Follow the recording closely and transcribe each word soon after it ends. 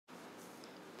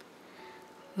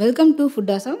Welcome to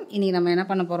food awesome. இன்றைக்கி நம்ம என்ன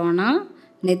பண்ண போகிறோம்னா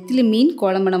நெத்திலி மீன்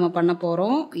குழம்பு நம்ம பண்ண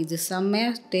போகிறோம். இது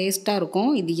செம்மையாக டேஸ்ட்டாக இருக்கும்.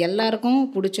 இது எல்லாருக்கும்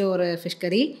பிடிச்ச ஒரு ஃபிஷ்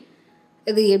கறி.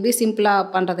 இது எப்படி சிம்பிளாக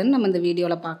பண்ணுறதுன்னு நம்ம இந்த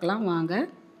வீடியோவில் பார்க்கலாம் வாங்க.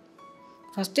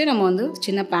 ஃபஸ்ட்டு நம்ம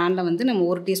சின்ன பேனில் நம்ம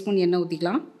 1 டீஸ்பூன் எண்ணெய்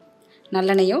ஊற்றிக்கலாம்.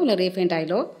 நல்லெண்ணெயோ இல்லை ரீஃபைண்ட்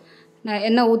ஆயிலோ.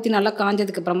 எண்ணெய் ஊற்றி நல்லா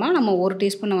காஞ்சதுக்கப்புறமா நம்ம 1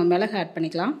 டீஸ்பூன் நம்ம மிளகு ஆட்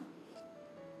பண்ணிக்கலாம்.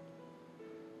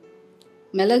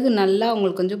 மிளகு நல்லா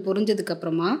உங்களுக்கு கொஞ்சம்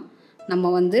பொரிஞ்சதுக்கப்புறமா நம்ம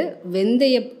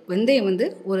வெந்தயம்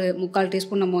ஒரு 3/4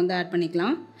 டீஸ்பூன் நம்ம ஆட்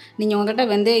பண்ணிக்கலாம். நீங்கள் உங்கள்கிட்ட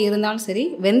வெந்தயம் இருந்தாலும் சரி,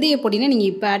 வெந்தய பொடினா நீங்கள்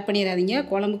இப்போ ஆட் பண்ணிடாதீங்க,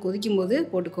 குழம்பு கொதிக்கும் போது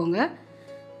போட்டுக்கோங்க.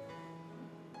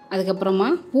 அதுக்கப்புறமா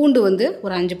பூண்டு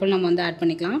ஒரு 5 பல் நம்ம ஆட்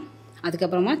பண்ணிக்கலாம்.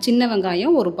 அதுக்கப்புறமா சின்ன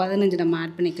வெங்காயம் ஒரு 15 நம்ம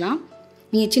ஆட் பண்ணிக்கலாம்.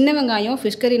 நீங்கள் சின்ன வெங்காயம்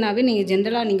ஃபிஷ் கறினாவே நீங்கள்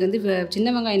ஜென்ரலாக நீங்கள் சின்ன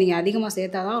வெங்காயம் நீங்கள் அதிகமாக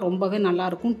சேர்த்தா தான் ரொம்பவே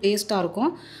நல்லாயிருக்கும், டேஸ்ட்டாக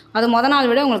இருக்கும். அது நாள்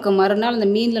விட உங்களுக்கு மறுநாள் அந்த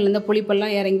மீனில் இருந்த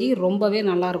புளிப்பெல்லாம் இறங்கி ரொம்பவே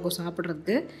நல்லாயிருக்கும்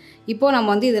சாப்பிட்றதுக்கு. இப்போது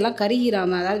நம்ம இதெல்லாம்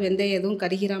கருகிராமல், அதாவது வெந்தயம் எதுவும்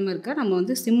கருகிராமல் இருக்க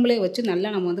நம்ம சிம்மிலே வச்சு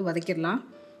நல்லா நம்ம வதக்கிடலாம்.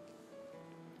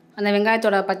 அந்த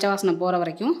வெங்காயத்தோட பச்சை வாசனை போகிற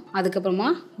வரைக்கும். அதுக்கப்புறமா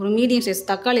ஒரு மீடியம் சைஸ்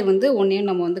தக்காளி ஒன்றையும்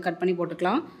நம்ம கட் பண்ணி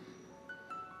போட்டுக்கலாம்.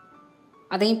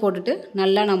 அதையும் போட்டுட்டு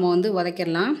நல்லா நம்ம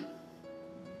வதக்கிடலாம்.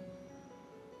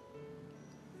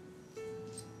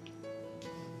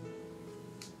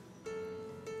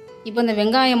 இப்போ இந்த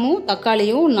வெங்காயமும்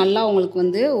தக்காளியும் நல்லா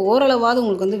உங்களுக்கு ஓரளவாவது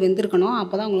உங்களுக்கு வெந்திருக்கணும்.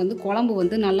 அப்போ தான் உங்களுக்கு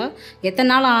குழம்பு நல்லா எத்தனை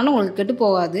நாள் ஆனாலும் உங்களுக்கு கெட்டு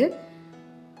போகாது.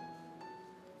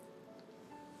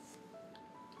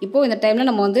 இப்போது இந்த டைமில்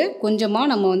நம்ம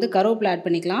கொஞ்சமாக நம்ம கருவேப்பிலை ஆட்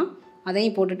பண்ணிக்கலாம்.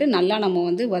 அதையும் போட்டுட்டு நல்லா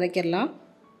நம்ம வதக்கிடலாம்.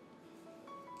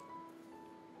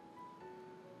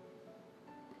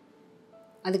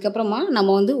 அதுக்கப்புறமா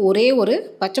நம்ம ஒரே ஒரு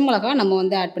பச்சை மிளகாய் நம்ம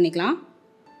ஆட் பண்ணிக்கலாம்.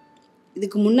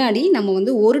 இதுக்கு முன்னாடி நம்ம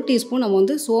 1 டீஸ்பூன்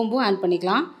நம்ம சோம்பும் ஆட்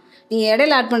பண்ணிக்கலாம். நீங்கள்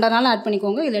இடையில ஆட் பண்ணுறதுனால ஆட்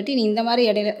பண்ணிக்கோங்க. இல்லாட்டி நீங்கள் இந்த மாதிரி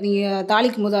இடையில நீங்கள்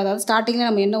தாளிக்கும் போது, அதாவது ஸ்டார்டிங்கில்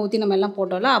நம்ம எண்ணெய் ஊற்றி நம்ம எல்லாம்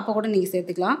போட்டோம்ல, அப்போ கூட நீங்கள்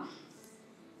சேர்த்துக்கலாம்.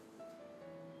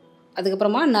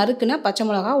 அதுக்கப்புறமா நறுக்குன பச்சை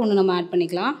மிளகா 1 நம்ம ஆட்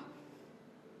பண்ணிக்கலாம்.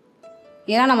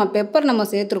 ஏன்னா நம்ம பெப்பர் நம்ம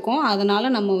சேர்த்துருக்கோம்,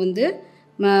 அதனால் நம்ம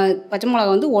பச்சை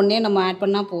மிளகா 1 நம்ம ஆட்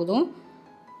பண்ணால் போதும்.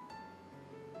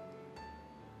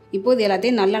 இப்போது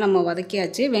எல்லாத்தையும் நல்லா நம்ம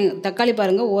வதக்கியாச்சு. தக்காளி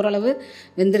பாருங்கள் ஓரளவு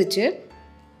வெந்துருச்சு.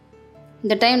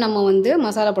 இந்த டைம் நம்ம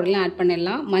மசாலா பொடியெலாம் ஆட்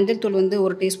பண்ணிடலாம். மஞ்சள் தூள்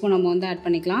 1 டீஸ்பூன் நம்ம ஆட்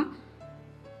பண்ணிக்கலாம்.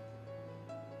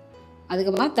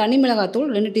 அதுக்கப்புறமா தனி மிளகாத்தூள்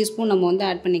 2 டீஸ்பூன் நம்ம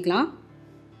ஆட் பண்ணிக்கலாம்.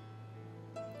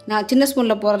 நான் சின்ன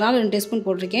ஸ்பூனில் போகிறதுனால 2 டீஸ்பூன்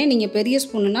போட்டிருக்கேன். நீங்கள் பெரிய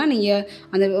ஸ்பூனுன்னா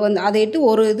நீங்கள் அதை இட்டு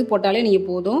ஒரு இது போட்டாலே நீங்கள்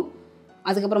போதும்.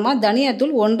 அதுக்கப்புறமா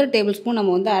தனியாத்தூள் 1 டேபிள் ஸ்பூன்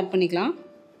நம்ம ஆட் பண்ணிக்கலாம்.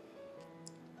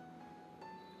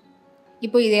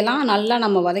 இப்போ இதெல்லாம் நல்லா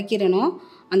நம்ம வதக்கிடணும்.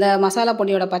 அந்த மசாலா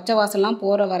பொடியோட பச்சை வாசல்லாம்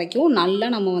போகிற வரைக்கும் நல்லா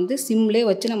நம்ம சிம்லே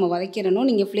வச்சு நம்ம வதக்கிடணும்.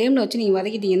 நீங்கள் ஃப்ளேமில் வச்சு நீங்கள்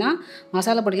வதக்கிட்டிங்கன்னா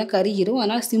மசாலா பொடியெலாம் கருகிரும்.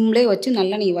 அதனால் சிம்லே வச்சு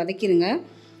நல்லா நீங்கள் வதக்கிடுங்க.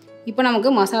 இப்போ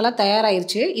நமக்கு மசாலா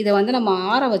தயாராகிருச்சு. இதை நம்ம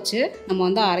ஆற வச்சு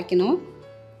நம்ம அரைக்கணும்.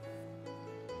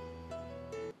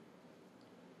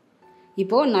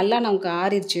 இப்போது நல்லா நமக்கு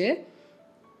ஆறிடுச்சு.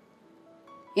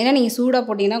 ஏன்னா நீங்கள் சூடாக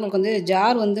போட்டிங்கன்னா உங்களுக்கு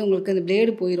ஜார் உங்களுக்கு இந்த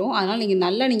பிளேடு போயிடும். அதனால்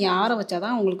நீங்கள் ஆற வச்சா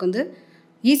தான் உங்களுக்கு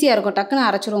ஈஸியாக இருக்கும், டக்குன்னு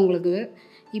அரைச்சிரும் உங்களுக்கு.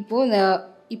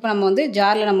 இப்போ நம்ம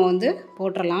ஜாரில் நம்ம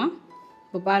போட்டுடலாம்.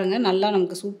 இப்போ பாருங்கள் நல்லா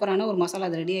நமக்கு சூப்பரான ஒரு மசாலா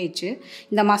அது ரெடி ஆயிடுச்சு.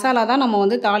 இந்த மசாலா தான் நம்ம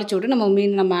தாளித்து விட்டு நம்ம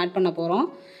மீன் நம்ம ஆட் பண்ண போகிறோம்.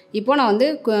 இப்போ நான்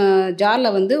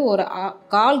ஜாரில் ஒரு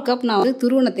 1/4 கப் நான்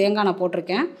துருவின தேங்காய் நான்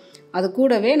போட்டிருக்கேன். அது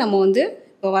கூடவே நம்ம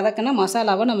இப்போ வதக்கின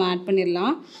மசாலாவை நம்ம ஆட்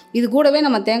பண்ணிடலாம். இது கூடவே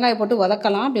நம்ம தேங்காயை போட்டு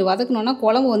வதக்கலாம். அப்படி வதக்கணுன்னா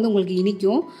குழம்பு உங்களுக்கு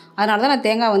இனிக்கும். அதனால தான் நான்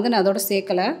தேங்காய் நான் அதோட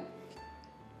சேர்க்கலை.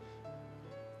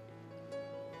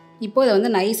 இப்போ இதை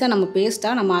நைஸாக நம்ம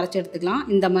பேஸ்ட்டாக நம்ம அரைச்சி எடுத்துக்கலாம்.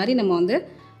 இந்த மாதிரி நம்ம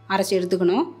அரைச்சி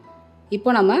எடுத்துக்கணும். இப்போ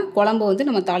நம்ம குழம்பு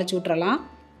நம்ம தாளித்து விட்டுறலாம்.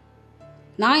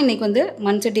 நான் இன்றைக்கி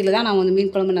மண் சட்டியில் தான் நான்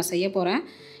மீன் குழம்பு நான் செய்ய போகிறேன்.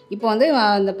 இப்போ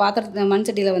அந்த பாத்திரத்தை மண்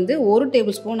சட்டியில் 1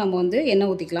 டேபிள் ஸ்பூன் நம்ம எண்ணெய்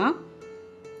ஊற்றிக்கலாம்.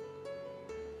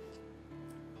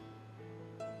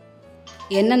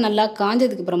 எண்ணெய் நல்லா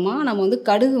காஞ்சதுக்கப்புறமா நம்ம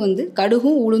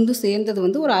கடுகும் உளுந்தும்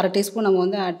சேர்ந்தது ஒரு 1/2 டீஸ்பூன்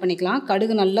நம்ம ஆட் பண்ணிக்கலாம்.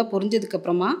 கடுகு நல்லா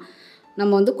பொரிஞ்சதுக்கப்புறமா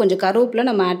நம்ம கொஞ்சம் கருவேப்பிலை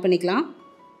நம்ம ஆட் பண்ணிக்கலாம்.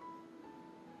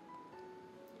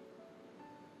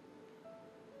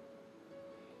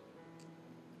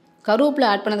 கருவேப்பிலை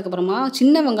ஆட் பண்ணதுக்கப்புறமா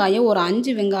சின்ன வெங்காயம் ஒரு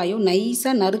 5 வெங்காயம்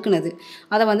நைஸாக நறுக்குனது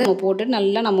அதை நம்ம போட்டு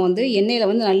நல்லா நம்ம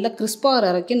எண்ணெயில் நல்லா கிறிஸ்பாகிற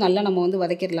வரைக்கும் நல்லா நம்ம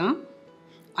வதக்கிடலாம்.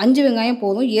 5 வெங்காயம்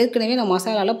போதும். ஏற்கனவே நம்ம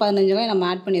மசாலாவில் 15 வெங்காயம்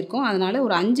நம்ம ஆட் பண்ணியிருக்கோம். அதனால்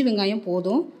ஒரு 5 வெங்காயம்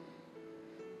போதும்.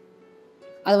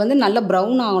 அது நல்லா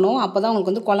ப்ரௌன் ஆகணும். அப்போ தான்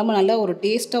உங்களுக்கு குழம்பு நல்ல ஒரு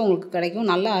டேஸ்ட்டாக உங்களுக்கு கிடைக்கும்.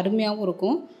 நல்லா அருமையாகவும்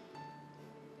இருக்கும்.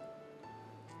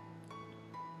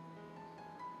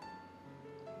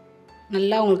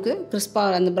 நல்லா உங்களுக்கு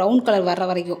கிறிஸ்பாக அந்த ப்ரௌன் கலர் வர்ற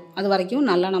வரைக்கும் அது வரைக்கும்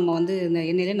நல்லா நம்ம இந்த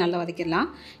எண்ணெயிலே நல்லா வதக்கிடலாம்.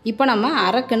 இப்போ நம்ம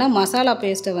அரைக்கின மசாலா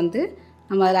பேஸ்ட்டை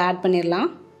நம்ம அதில் ஆட் பண்ணிடலாம்.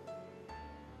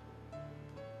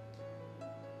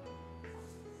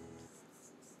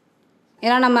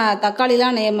 ஏன்னா நம்ம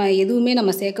தக்காளிலாம் நம்ம எதுவுமே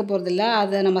நம்ம சேர்க்க போகிறதில்ல.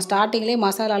 அதை நம்ம ஸ்டார்டிங்லேயே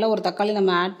மசாலாவில் ஒரு தக்காளி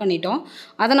நம்ம ஆட் பண்ணிட்டோம்.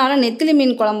 அதனால் நெத்திலி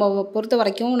மீன் குழம்பை பொறுத்த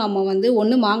வரைக்கும் நம்ம வந்து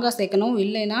ஒன்று மாங்காய் சேர்க்கணும்,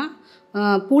 இல்லைன்னா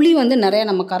புளி வந்து நிறையா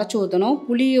நம்ம கரைச்சி ஊற்றணும்.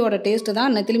 புளியோட டேஸ்ட்டு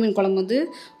தான் நெத்திலி மீன் குழம்பு வந்து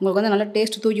உங்களுக்கு வந்து நல்லா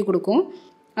டேஸ்ட்டு தூக்கி கொடுக்கும்.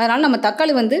 அதனால் நம்ம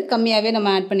தக்காளி வந்து கம்மியாகவே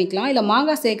நம்ம ஆட் பண்ணிக்கலாம். இல்லை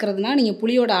மாங்காய் சேர்க்குறதுனா நீங்கள்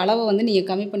புளியோட அளவை வந்து நீங்கள்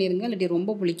கம்மி பண்ணிடுங்க, இல்லாட்டி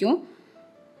ரொம்ப புளிக்கும்.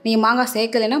 நீங்கள் மாங்காய்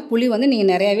சேர்க்கலைன்னா புளி வந்து நீங்கள்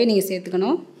நிறையாவே நீங்கள்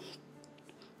சேர்த்துக்கணும்.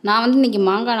 நான் வந்து இன்றைக்கி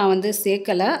மாங்காய் நான் வந்து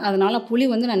சேர்க்கலை, அதனால் புளி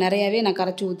வந்து நான் நிறையாவே நான்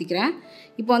கரைச்சி ஊற்றிக்கிறேன்.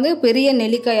 இப்போ வந்து பெரிய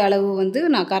நெல்லிக்காய் அளவு வந்து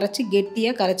நான் கரைச்சி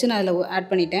கெட்டியாக கரைச்சி நான் அதில் ஆட்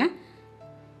பண்ணிட்டேன்.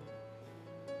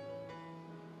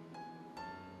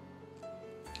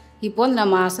 இப்போ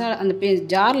நான் அந்த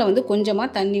ஜாரில் வந்து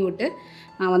கொஞ்சமாக தண்ணி விட்டு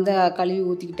நான் வந்து கழுவி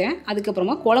ஊற்றிக்கிட்டேன்.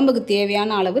 அதுக்கப்புறமா குழம்புக்கு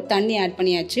தேவையான அளவு தண்ணி ஆட்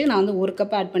பண்ணியாச்சு. நான் வந்து 1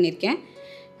 கப் ஆட் பண்ணியிருக்கேன்.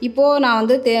 இப்போது நான்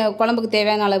வந்து குழம்புக்கு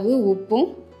தேவையான அளவு உப்பும்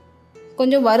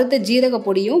கொஞ்சம் வறுத்த ஜீரக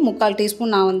பொடியும் 3/4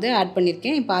 டீஸ்பூன் நான் வந்து ஆட்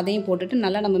பண்ணியிருக்கேன். இப்போ அதையும் போட்டுட்டு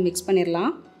நல்லா நம்ம மிக்ஸ்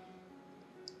பண்ணிடலாம்.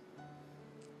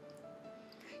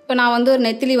 இப்போ நான் வந்து ஒரு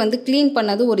நெத்திலி வந்து க்ளீன்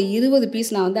பண்ணது ஒரு 20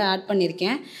 பீஸ் நான் வந்து ஆட்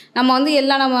பண்ணியிருக்கேன். நம்ம வந்து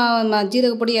எல்லாம் நம்ம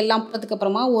ஜீரக பொடி எல்லாம்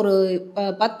போட்டதுக்கப்புறமா ஒரு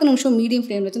 10 நிமிஷம் மீடியம்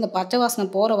ஃப்ளேம் வச்சு இந்த பச்சை வாசனை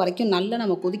போகிற வரைக்கும் நல்லா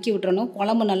நம்ம கொதிக்க விட்டுறணும்.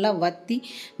 குழம்பு நல்லா வற்றி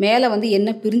மேலே வந்து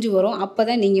எண்ணெய் பிரிஞ்சு வரும். அப்போ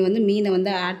தான் நீங்கள் வந்து மீனை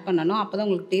வந்து ஆட் பண்ணணும். அப்போ தான்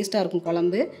உங்களுக்கு டேஸ்ட்டாக இருக்கும்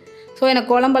குழம்பு. ஸோ எனக்கு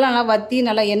குழம்பெல்லாம் நல்லா வற்றி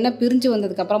நல்லா எண்ணெய் பிரிஞ்சு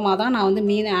வந்ததுக்கப்புறமா தான் நான் வந்து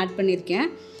மீனை ஆட் பண்ணியிருக்கேன்.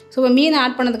 ஸோ இப்போ மீனை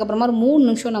ஆட் பண்ணதுக்கப்புறமா ஒரு 3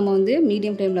 நிமிஷம் நம்ம வந்து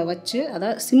மீடியம் ஃப்ளேமில் வச்சு,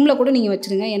 அதாவது சிம்மில் கூட நீங்கள்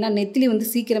வச்சுருங்க. ஏன்னா நெத்திலி வந்து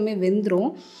சீக்கிரமே வெந்துடும்.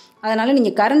 அதனால்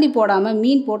நீங்கள் கரண்டி போடாமல்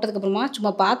மீன் போட்டதுக்கப்புறமா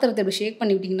சும்மா பாத்திரத்தை இப்படி ஷேக்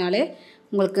பண்ணி விட்டிங்கனாலே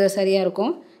உங்களுக்கு சரியாக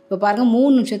இருக்கும். இப்போ பாருங்கள்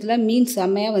 3 நிமிஷத்தில் மீன்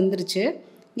செம்மையாக வந்துருச்சு.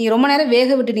 நீங்கள் ரொம்ப நேரம்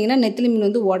வேக விட்டுட்டிங்கன்னா நெத்திலி மீன்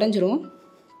வந்து உடஞ்சிரும்.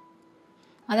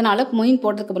 அதனால் மீன்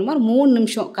போட்டதுக்கப்புறமா ஒரு 3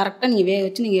 நிமிஷம் கரெக்டாக நீங்கள் வேக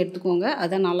வச்சு நீங்கள் எடுத்துக்கோங்க.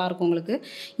 அதுதான் நல்லாயிருக்கும் உங்களுக்கு.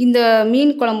 இந்த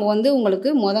மீன் குழம்பு வந்து உங்களுக்கு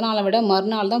நாளை விட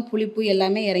மறுநாள் தான் புளிப்பு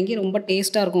எல்லாமே இறங்கி ரொம்ப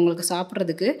டேஸ்ட்டாக இருக்கும் உங்களுக்கு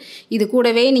சாப்பிட்றதுக்கு. இது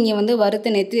கூடவே நீங்கள் வந்து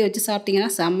வறுத்த நெத்திலி வச்சு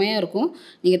சாப்பிட்டிங்கன்னா செம்மையாக இருக்கும்.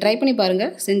 நீங்கள் ட்ரை பண்ணி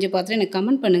பாருங்கள். செஞ்சு பார்த்துட்டு எனக்கு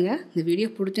கமெண்ட் பண்ணுங்கள். இந்த வீடியோ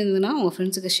பிடிச்சிருந்ததுன்னா உங்கள்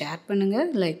ஃப்ரெண்ட்ஸுக்கு ஷேர் பண்ணுங்கள்,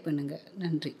 லைக் பண்ணுங்கள்.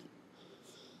 நன்றி.